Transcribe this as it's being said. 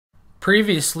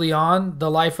Previously on The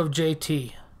Life of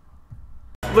JT.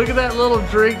 Look at that little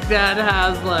drink Dad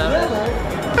has left.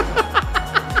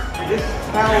 This is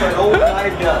how an old guy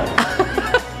does.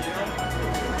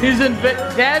 He's in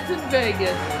Dad's in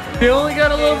Vegas. He only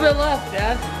got a little bit left,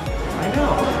 Dad. I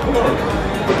know.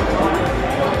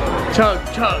 Chug,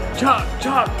 chug, chug,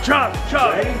 chug, chug,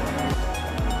 chug. Ready?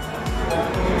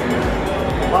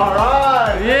 All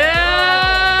right. Yeah!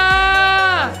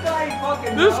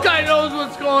 This guy knows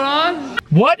what's going on.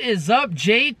 What is up,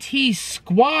 JT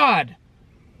Squad?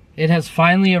 It has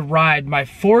finally arrived, my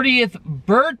 40th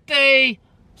birthday.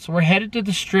 So we're headed to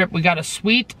the Strip. We got a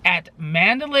suite at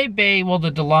Mandalay Bay, well, the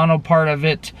Delano part of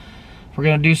it. We're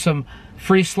gonna do some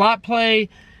free slot play.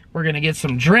 We're gonna get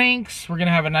some drinks. We're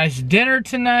gonna have a nice dinner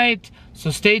tonight. So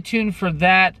stay tuned for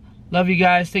that. Love you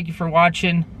guys, thank you for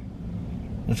watching.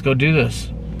 Let's go do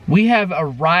this. We have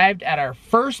arrived at our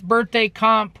first birthday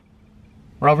comp.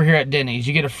 We're over here at Denny's.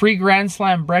 You get a free Grand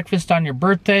Slam breakfast on your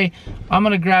birthday. I'm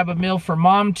gonna grab a meal for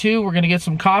Mom too. We're gonna get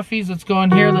some coffees. Let's go in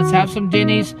here, let's have some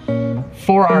Denny's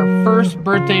for our first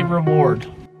birthday reward.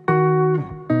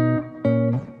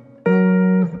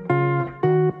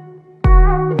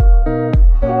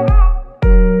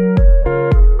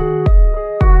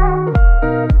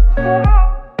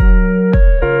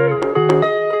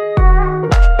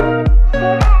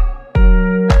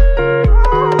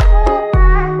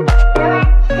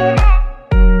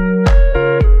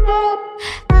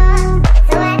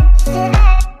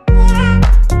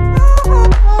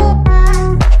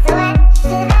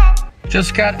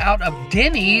 Just got out of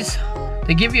Denny's.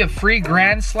 They give you a free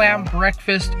Grand Slam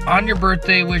breakfast on your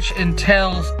birthday, which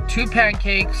entails 2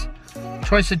 pancakes,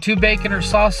 choice of 2 bacon or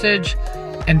sausage,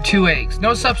 and 2 eggs.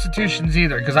 No substitutions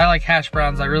either, because I like hash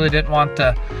browns. I really didn't want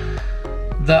the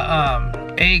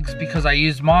eggs because I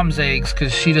used Mom's eggs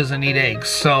because she doesn't eat eggs.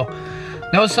 So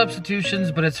no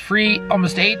substitutions, but it's free,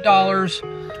 almost $8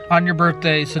 on your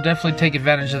birthday. So definitely take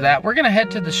advantage of that. We're gonna head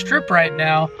to the Strip right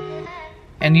now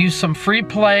and use some free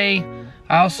play.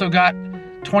 I also got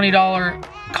 $20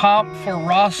 comp for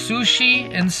raw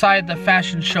sushi inside the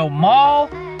Fashion Show Mall.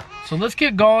 So let's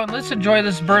get going. Let's enjoy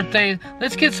this birthday.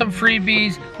 Let's get some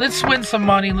freebies. Let's win some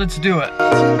money. Let's do it.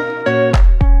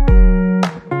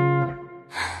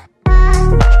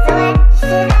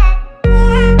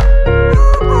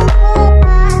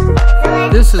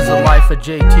 This is The Life of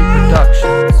JT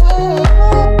Productions.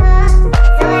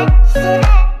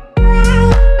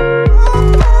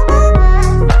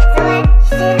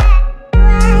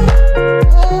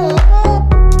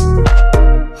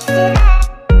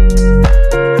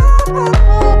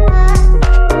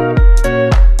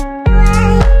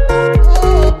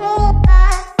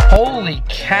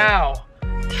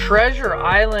 Treasure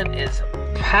Island is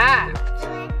packed.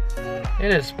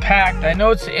 It is packed. I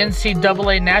know it's the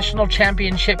NCAA National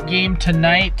Championship game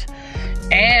tonight.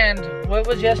 And what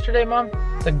was yesterday, Mom?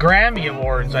 The Grammy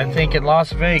Awards, I think, in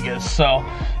Las Vegas. So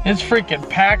it's freaking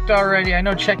packed already. I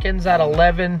know check-in's at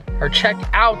 11, or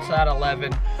check-out's at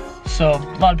 11. So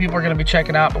a lot of people are gonna be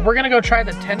checking out. But we're gonna go try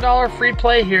the $10 free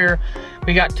play here.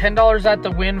 We got $10 at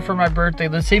the win for my birthday.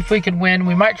 Let's see if we can win.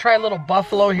 We might try a little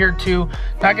Buffalo here too.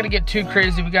 Not gonna get too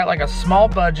crazy. We got like a small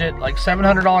budget, like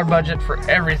 $700 budget for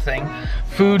everything.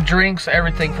 Food, drinks,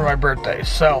 everything for my birthday.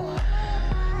 So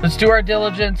let's do our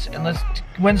diligence and let's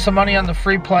win some money on the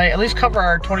free play. At least cover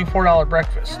our $24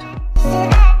 breakfast.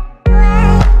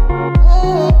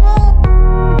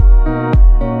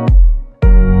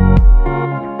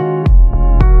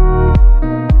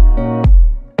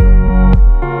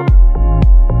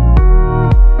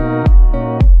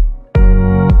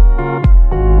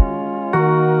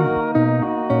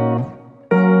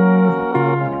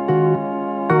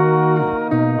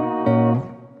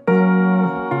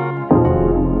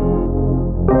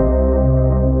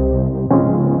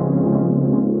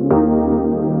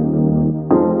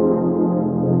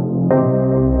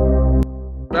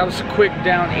 That was a quick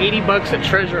down, 80 bucks at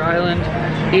Treasure Island.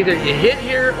 Either you hit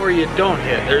here or you don't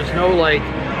hit. There's no like,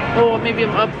 oh, maybe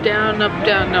I'm up, down, up,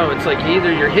 down. No, it's like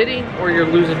either you're hitting or you're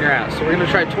losing your ass. So we're gonna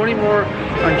try 20 more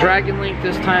on Dragon Link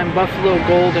this time. Buffalo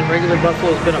Gold and regular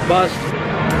Buffalo has been a bust.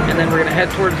 And then we're gonna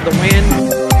head towards the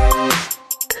win.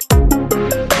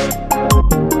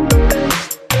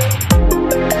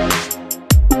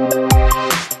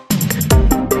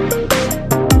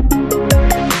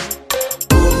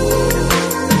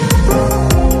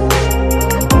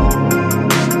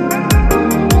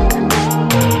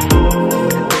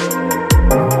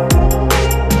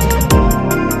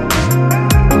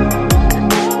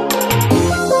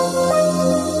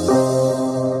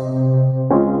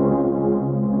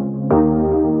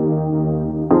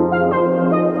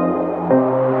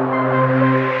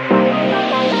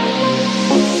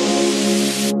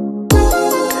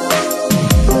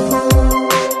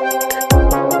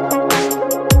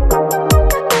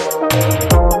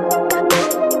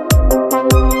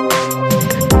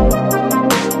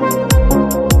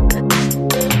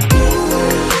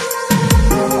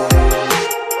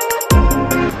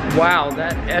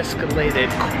 escalated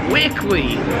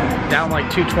quickly down like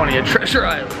 220 at Treasure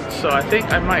Island. So I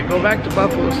think I might go back to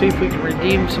Buffalo, see if we can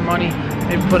redeem some money,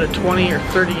 maybe put a 20 or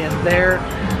 30 in there.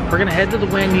 We're gonna head to the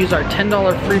Wynn, use our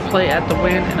 $10 free play at the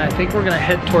Wynn, and I think we're gonna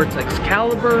head towards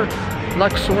Excalibur,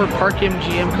 Luxor, Park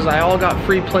MGM, because I all got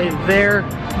free play there,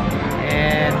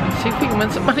 and see if we can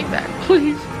win some money back,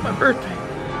 please. It's my birthday.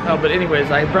 Oh, but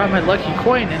anyways, I brought my lucky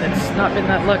coin and it's not been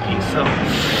that lucky, so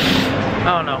I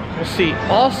don't know. We'll see.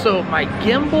 Also, my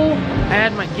gimbal, I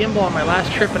had my gimbal on my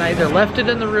last trip and I either left it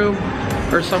in the room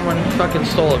or someone fucking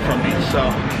stole it from me, so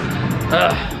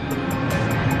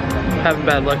having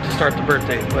bad luck to start the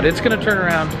birthday, but it's gonna turn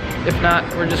around. If not,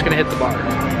 we're just gonna hit the bar.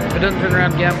 If it doesn't turn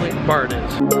around gambling, the bar it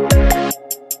is.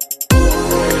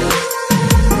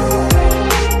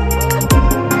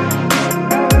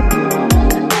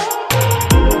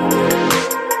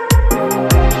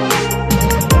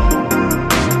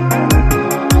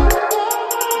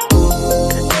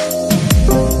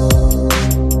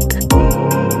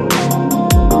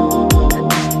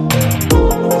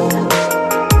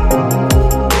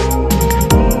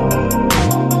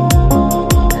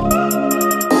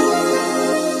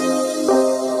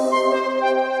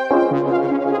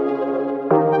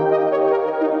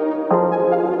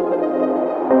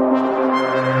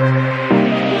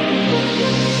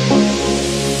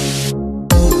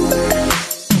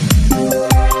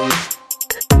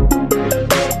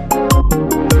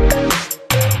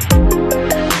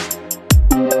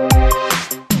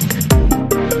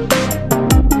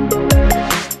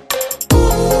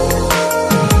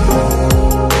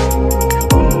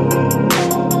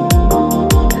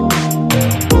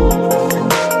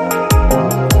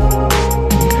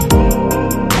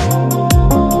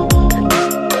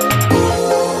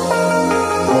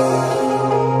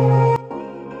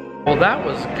 That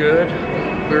was good.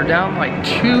 We were down like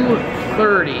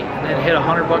 230 and then hit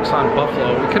 $100 on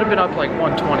Buffalo. We could have been up like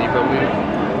 120, but we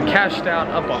cashed out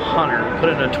up 100, put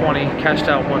in a 20, cashed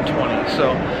out 120.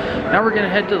 So now we're gonna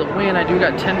head to the Wynn. I do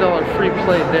got $10 free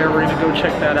play there. We're gonna go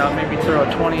check that out, maybe throw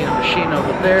a 20 in a machine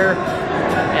over there.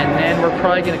 And then we're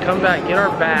probably gonna come back, get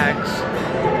our bags,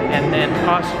 and then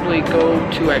possibly go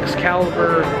to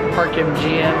Excalibur, Park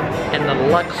MGM, and the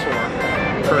Luxor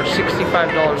for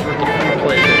 $65 worth of free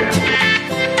play there.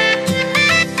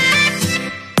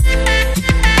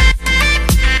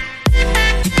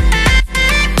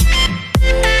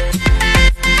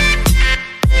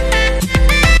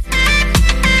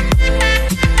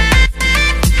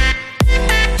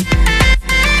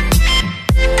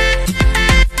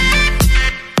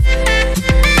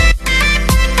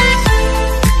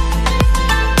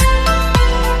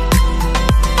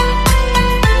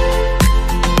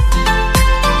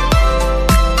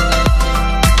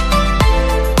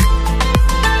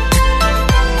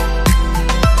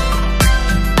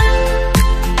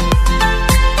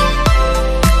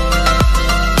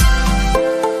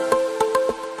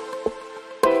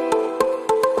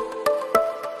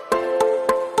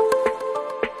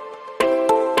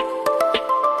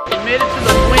 Made it to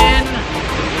the Wynn.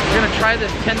 We're gonna try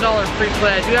this $10 free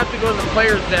play. I do have to go to the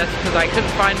player's desk because I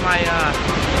couldn't find my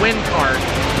Wynn card.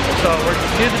 So we're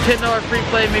gonna do the $10 free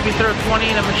play, maybe throw 20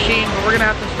 in a machine, but we're gonna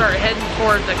have to start heading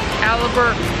towards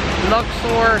Excalibur,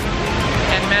 Luxor,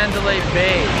 and Mandalay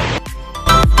Bay.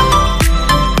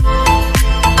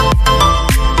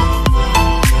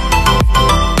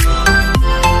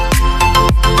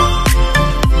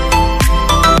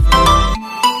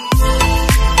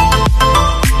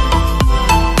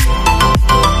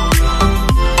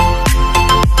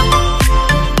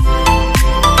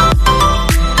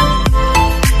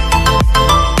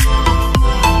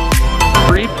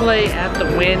 At the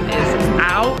Wynn is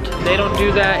out. They don't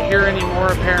do that here anymore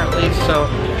apparently, so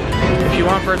if you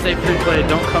want birthday free play,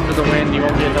 don't come to the Wynn. You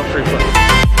won't get no free play.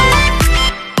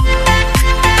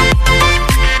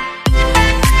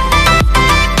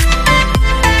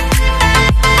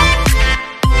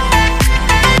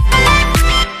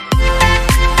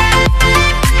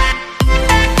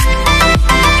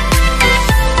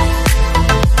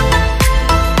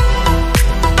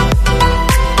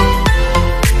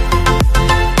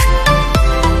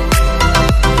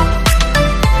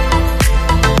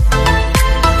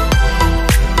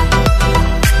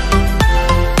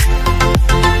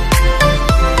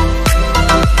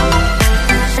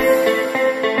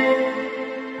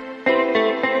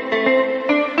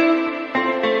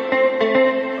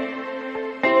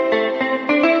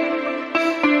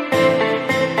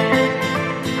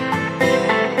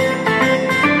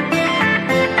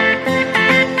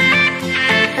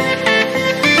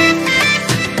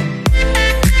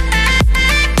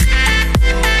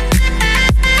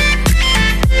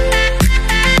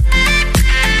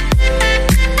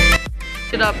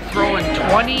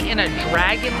 in a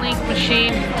Dragon Link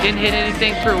machine, didn't hit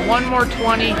anything through. One more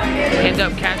 20, end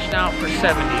up cashing out for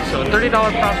 70. So $30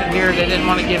 profit here. They didn't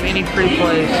want to give any free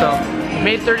play, so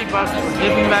made 30 bucks. We're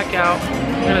giving back out.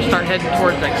 We're gonna start heading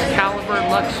towards Excalibur,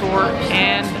 Luxor,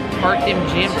 and Park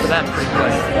MGM for that free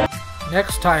play.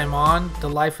 Next time on The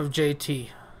Life of JT.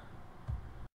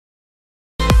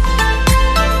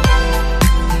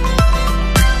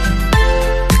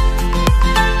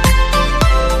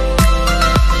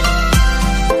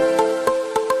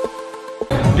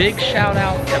 Big shout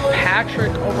out to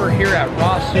Patrick over here at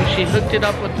Raw Sushi. Hooked it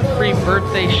up with the free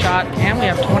birthday shot, and we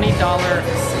have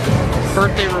 $20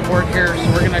 birthday reward here.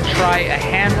 So we're gonna try a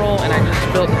hand roll, and I just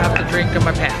spilled half the drink in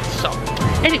my pants. So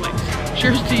anyways,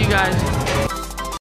 cheers to you guys.